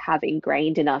dad have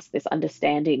ingrained in us this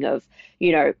understanding of,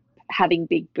 you know, having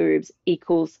big boobs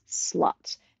equals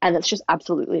slut. And that's just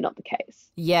absolutely not the case.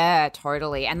 Yeah,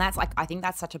 totally. And that's like, I think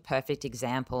that's such a perfect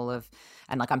example of,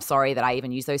 and like, I'm sorry that I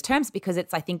even use those terms, because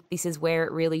it's, I think this is where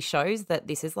it really shows that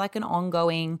this is like an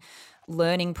ongoing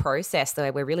learning process,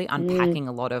 that we're really unpacking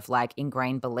a lot of like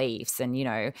ingrained beliefs. And, you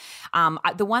know,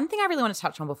 the one thing I really want to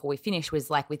touch on before we finish was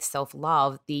like with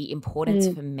self-love, the importance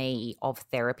for me of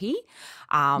therapy.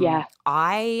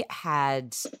 I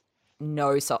had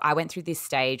I went through this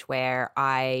stage where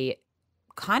I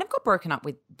kind of got broken up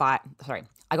with I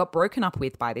got broken up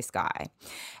with by this guy.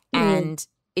 Mm. And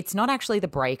it's not actually the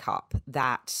breakup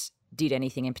that did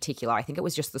anything in particular. I think it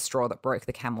was just the straw that broke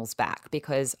the camel's back,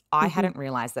 because I hadn't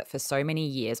realized that for so many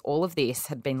years, all of this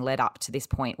had been led up to this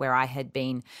point where I had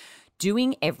been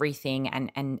doing everything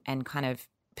and kind of,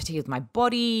 particularly with my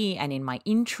body and in my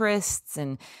interests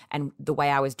and the way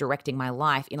I was directing my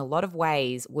life in a lot of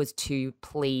ways was to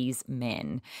please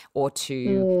men or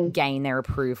to gain their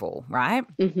approval, right?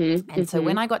 And so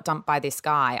when I got dumped by this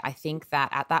guy, I think that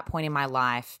at that point in my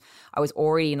life, I was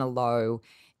already in a low.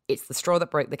 It's the straw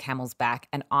that broke the camel's back.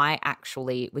 And I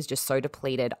actually was just so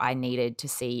depleted. I needed to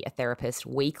see a therapist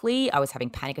weekly. I was having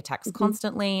panic attacks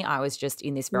constantly. I was just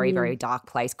in this very, very dark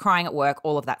place, crying at work,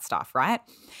 all of that stuff, right?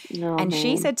 Oh, and man.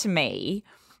 she said to me,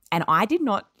 and I did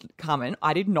not, Carmen,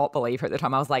 I did not believe her at the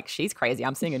time. I was like, she's crazy.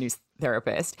 I'm seeing a new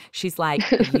therapist. She's like,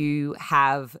 you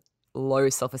have low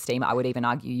self-esteem. I would even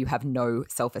argue you have no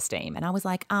self-esteem. And I was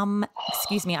like,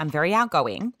 excuse me, I'm very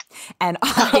outgoing and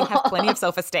I have plenty of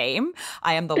self-esteem.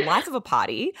 I am the life of a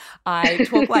party. I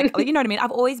talk like, you know what I mean?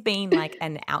 I've always been like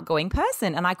an outgoing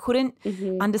person, and I couldn't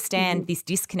understand this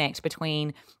disconnect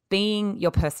between being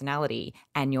your personality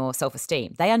and your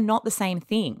self-esteem. They are not the same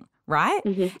thing, right?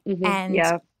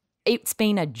 And it's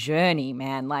been a journey,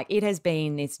 man. Like, it has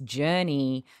been this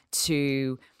journey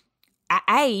to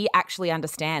actually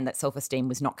understand that self-esteem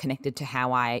was not connected to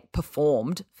how I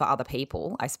performed for other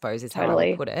people, I suppose is how I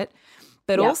would put it.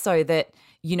 But also that,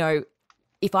 you know,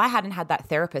 if I hadn't had that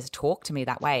therapist talk to me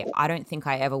that way, I don't think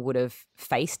I ever would have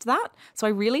faced that. So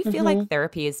I really feel like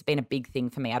therapy has been a big thing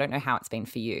for me. I don't know how it's been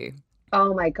for you.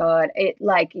 Oh my God. It,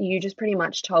 like, you just pretty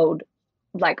much told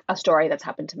like a story that's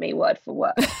happened to me word for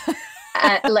word.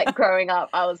 Like, growing up,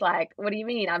 I was like, what do you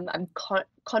mean? I'm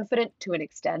confident to an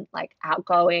extent, like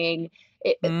outgoing,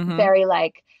 very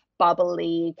like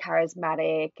bubbly,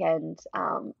 charismatic. And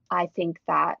I think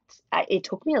that it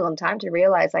took me a long time to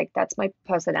realize like that's my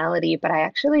personality, but I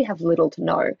actually have little to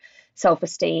no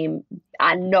self-esteem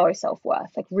and no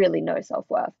self-worth, like really no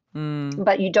self-worth.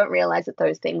 But you don't realize that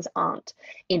those things aren't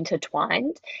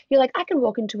intertwined. You're like, I can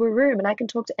walk into a room and I can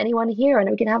talk to anyone here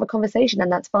and we can have a conversation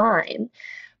and that's fine.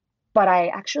 But I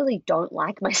actually don't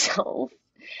like myself.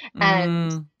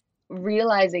 And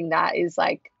realizing that is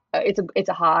like, it's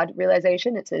a hard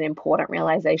realization. It's an important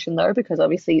realization though, because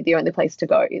obviously the only place to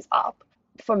go is up.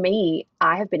 For me,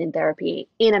 I have been in therapy,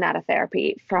 in and out of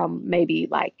therapy from maybe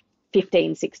like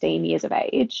 15, 16 years of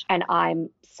age. And I'm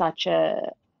such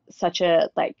a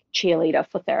like cheerleader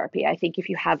for therapy. I think if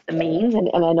you have the means, and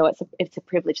I know it's a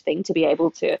privileged thing to be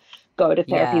able to go to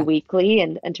therapy weekly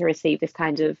and to receive this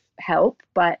kind of help.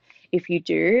 But if you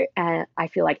do, and I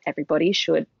feel like everybody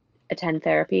should attend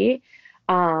therapy,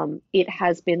 it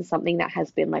has been something that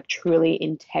has been like truly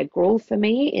integral for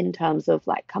me in terms of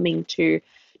like coming to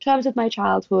terms with my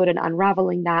childhood and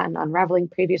unraveling that and unraveling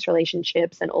previous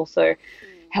relationships, and also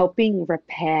helping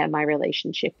repair my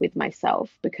relationship with myself.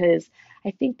 Because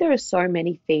I think there are so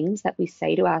many things that we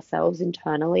say to ourselves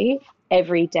internally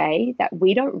every day that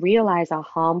we don't realize are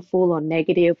harmful or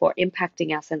negative or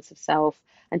impacting our sense of self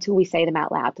until we say them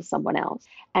out loud to someone else.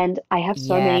 And I have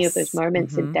so many of those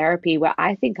moments in therapy where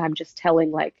I think I'm just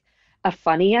telling like a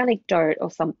funny anecdote or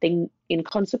something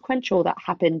inconsequential that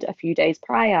happened a few days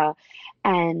prior.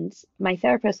 And my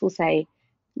therapist will say,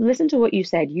 listen to what you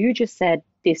said. You just said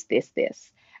this, this,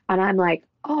 this. And I'm like,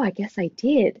 oh, I guess I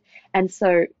did. And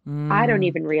so I don't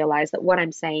even realize that what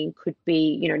I'm saying could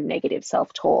be, you know, negative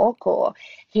self-talk or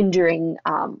hindering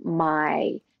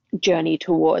my journey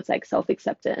towards like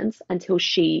self-acceptance until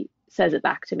she says it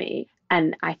back to me.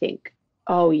 And I think,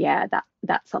 oh yeah,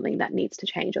 that's something that needs to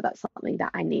change, or that's something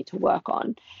that I need to work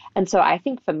on. And so I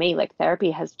think for me, like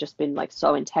therapy has just been like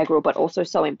so integral, but also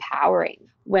so empowering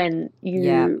when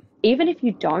you, even if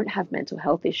you don't have mental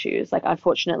health issues, like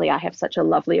unfortunately I have such a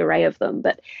lovely array of them,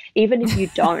 but even if you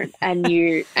don't and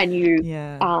you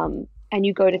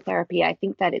go to therapy, I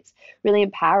think that it's really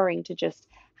empowering to just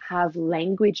have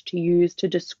language to use to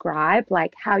describe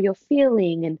like how you're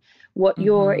feeling and what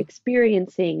you're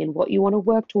experiencing and what you want to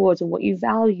work towards and what you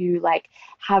value. Like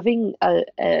having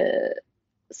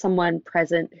someone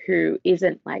present who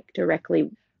isn't like directly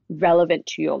relevant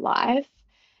to your life,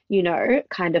 you know,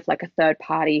 kind of like a third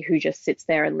party who just sits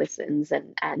there and listens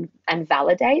and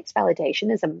validates.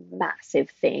 Validation is a massive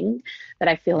thing that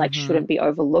I feel like shouldn't be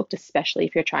overlooked, especially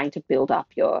if you're trying to build up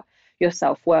your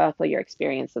self-worth or your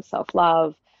experience of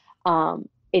self-love.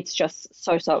 It's just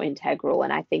so integral.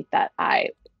 And I think that I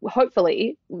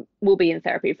hopefully will be in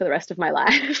therapy for the rest of my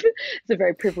life. It's a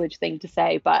very privileged thing to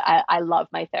say, but I love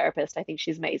my therapist. I think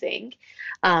she's amazing.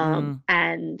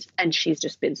 And she's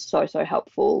just been so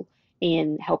helpful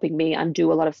in helping me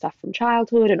undo a lot of stuff from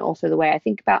childhood, and also the way I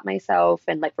think about myself,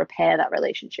 and like repair that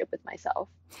relationship with myself.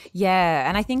 Yeah.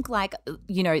 And I think like,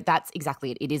 that's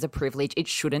exactly it. It is a privilege. It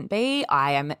shouldn't be.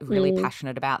 I am really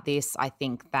passionate about this. I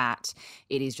think that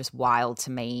it is just wild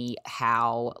to me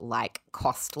how like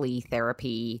costly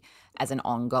therapy as an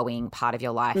ongoing part of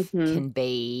your life can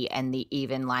be. And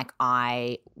even like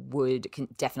I would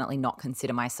definitely not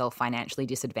consider myself financially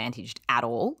disadvantaged at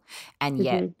all. And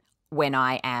yet when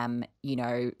I am,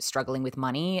 struggling with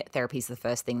money, therapy is the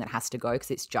first thing that has to go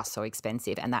because it's just so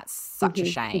expensive. And that's such a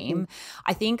shame.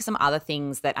 I think some other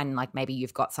things that, and like maybe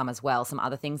you've got some as well, some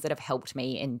other things that have helped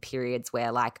me in periods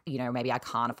where like, maybe I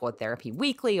can't afford therapy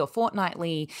weekly or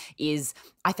fortnightly is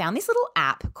I found this little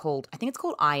app called, I think it's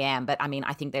called I Am, but I mean,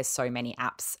 I think there's so many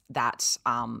apps that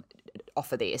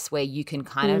offer this where you can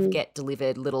kind of get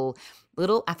delivered little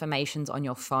affirmations on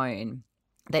your phone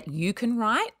that you can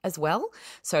write as well.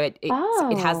 So it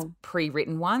has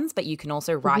pre-written ones, but you can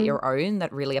also write your own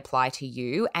that really apply to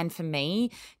you. And for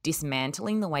me,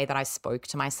 dismantling the way that I spoke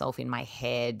to myself in my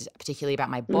head, particularly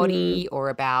about my body or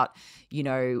about,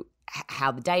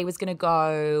 how the day was going to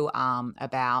go,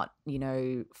 about,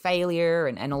 failure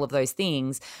and all of those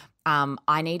things,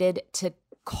 I needed to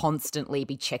constantly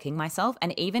be checking myself.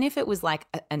 And even if it was like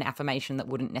an affirmation that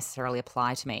wouldn't necessarily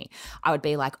apply to me, I would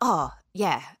be like, oh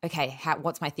yeah, okay,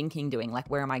 what's my thinking doing? Like,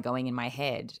 where am I going in my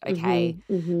head? Okay,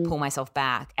 pull myself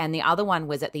back. And the other one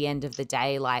was at the end of the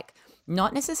day, like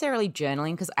not necessarily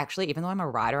journaling, because actually, even though I'm a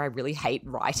writer, I really hate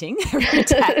writing every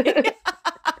day.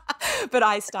 But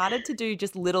I started to do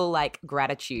just little like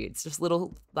gratitudes, just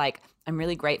little like, I'm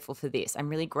really grateful for this. I'm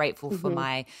really grateful for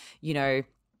my,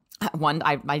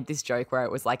 I made this joke where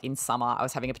it was like in summer I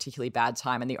was having a particularly bad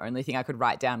time and the only thing I could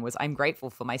write down was I'm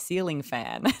grateful for my ceiling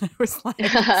fan. And it was like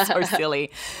so silly.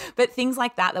 But things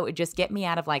like that would just get me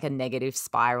out of like a negative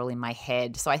spiral in my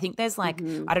head. So I think there's like,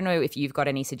 I don't know if you've got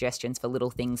any suggestions for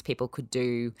little things people could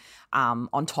do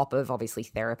on top of obviously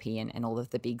therapy and all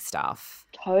of the big stuff.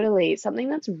 Totally. Something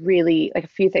that's really like a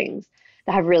few things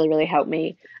that have really, really helped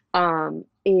me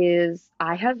is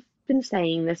I have been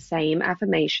saying the same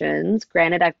affirmations.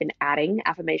 Granted, I've been adding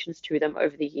affirmations to them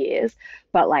over the years,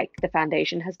 but like the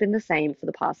foundation has been the same for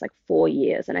the past like 4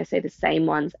 years. And I say the same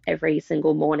ones every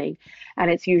single morning. And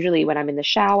it's usually when I'm in the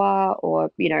shower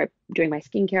or, doing my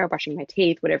skincare or brushing my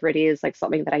teeth, whatever it is, like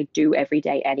something that I do every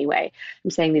day anyway.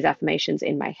 I'm saying these affirmations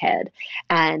in my head.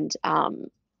 And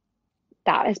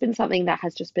that has been something that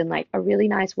has just been like a really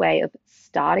nice way of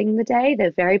starting the day. They're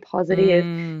very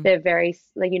positive. They're very,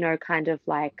 like, kind of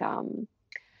like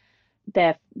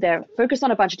they're focused on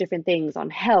a bunch of different things,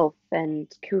 on health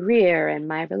and career and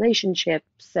my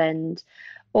relationships and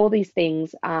all these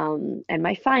things, and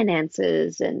my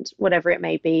finances and whatever it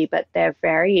may be. But they're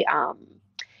very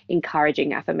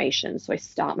encouraging affirmations. So I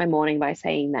start my morning by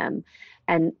saying them.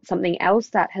 And something else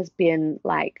that has been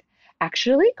like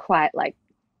actually quite like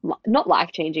not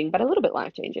life-changing, but a little bit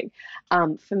life-changing.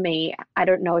 For me, I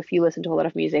don't know if you listen to a lot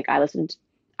of music. I listen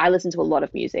to a lot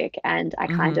of music, and I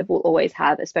kind of will always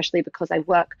have, especially because I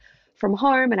work from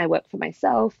home and I work for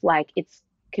myself, like it's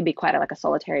can be quite like a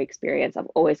solitary experience. I've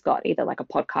always got either like a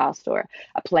podcast or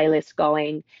a playlist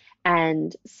going.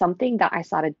 And something that I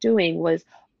started doing was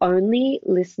only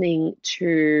listening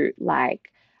to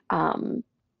like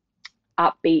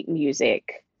upbeat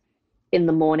music in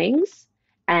the mornings.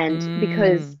 And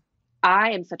because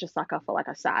I am such a sucker for like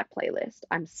a sad playlist,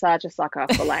 I'm such a sucker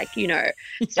for like,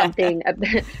 something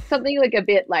something like a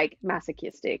bit like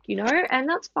masochistic, and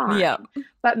that's fine. Yeah.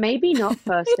 But maybe not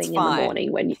first thing in the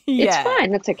morning when it's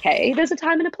fine. That's okay. There's a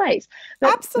time and a place.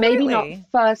 But absolutely. Maybe not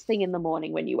first thing in the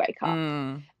morning when you wake up.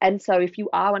 And so if you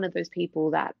are one of those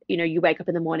people that, you wake up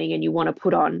in the morning and you want to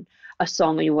put on a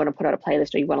song or you want to put on a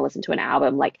playlist or you want to listen to an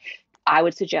album, like I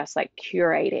would suggest like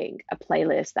curating a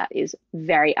playlist that is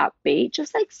very upbeat,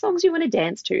 just like songs you want to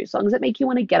dance to, songs that make you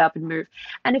want to get up and move.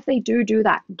 And if they do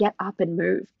that, get up and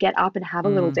move, get up and have a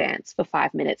little dance for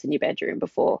 5 minutes in your bedroom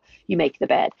before you make the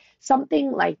bed,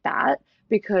 something like that.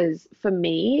 Because for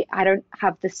me, I don't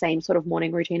have the same sort of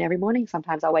morning routine every morning.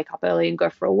 Sometimes I'll wake up early and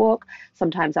go for a walk.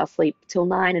 Sometimes I'll sleep till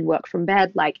 9 and work from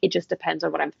bed. Like it just depends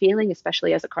on what I'm feeling,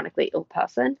 especially as a chronically ill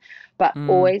person. But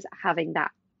always having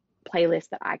that playlist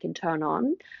that I can turn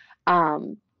on.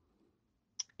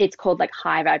 It's called like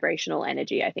High Vibrational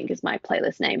Energy, I think is my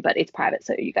playlist name, but it's private,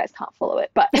 so you guys can't follow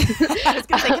it. But I was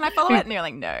going to say, can I follow it? And you're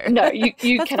like, no. No, you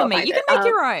That's cannot. For me. You can make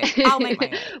your own. I'll make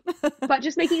my own. But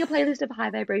just making a playlist of high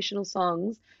vibrational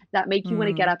songs that make you want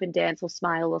to get up and dance or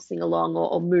smile or sing along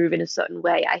or move in a certain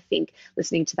way. I think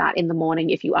listening to that in the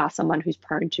morning, if you are someone who's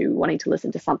prone to wanting to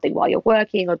listen to something while you're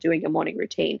working or doing your morning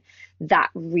routine, that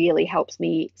really helps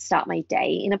me start my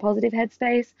day in a positive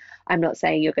headspace. I'm not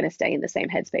saying you're going to stay in the same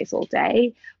headspace all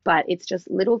day, but it's just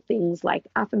little things like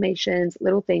affirmations,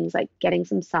 little things like getting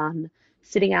some sun,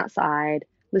 sitting outside,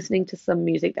 listening to some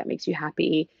music that makes you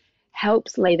happy,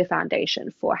 helps lay the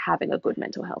foundation for having a good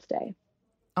mental health day.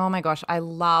 Oh my gosh, I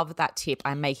love that tip.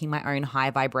 I'm making my own high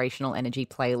vibrational energy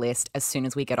playlist as soon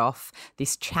as we get off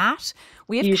this chat.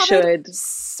 We have You covered should.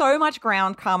 so much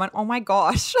ground, Carmen. Oh my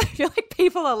gosh. I feel like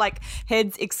people are like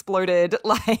heads exploded,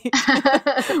 like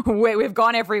we've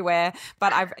gone everywhere.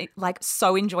 But I've like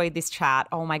so enjoyed this chat.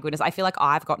 Oh my goodness. I feel like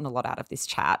I've gotten a lot out of this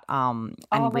chat and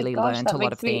Oh my really gosh, learned that a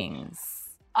lot of makes me things.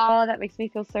 Oh, that makes me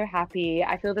feel so happy.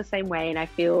 I feel the same way, and I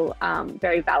feel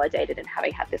very validated in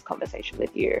having had this conversation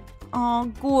with you.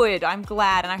 Oh, good. I'm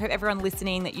glad. And I hope everyone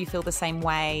listening that you feel the same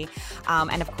way.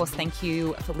 And of course, thank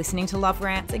you for listening to Love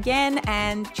Rants again,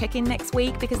 and check in next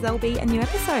week because there'll be a new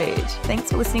episode.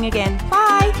 Thanks for listening again.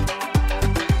 Bye.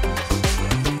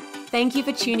 Thank you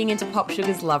for tuning into Pop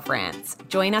Sugar's Love Rants.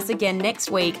 Join us again next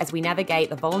week as we navigate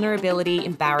the vulnerability,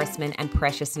 embarrassment, and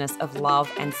preciousness of love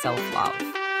and self-love.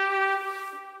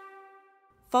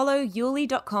 Follow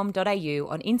yuli.com.au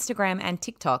on Instagram and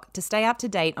TikTok to stay up to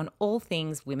date on all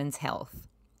things women's health.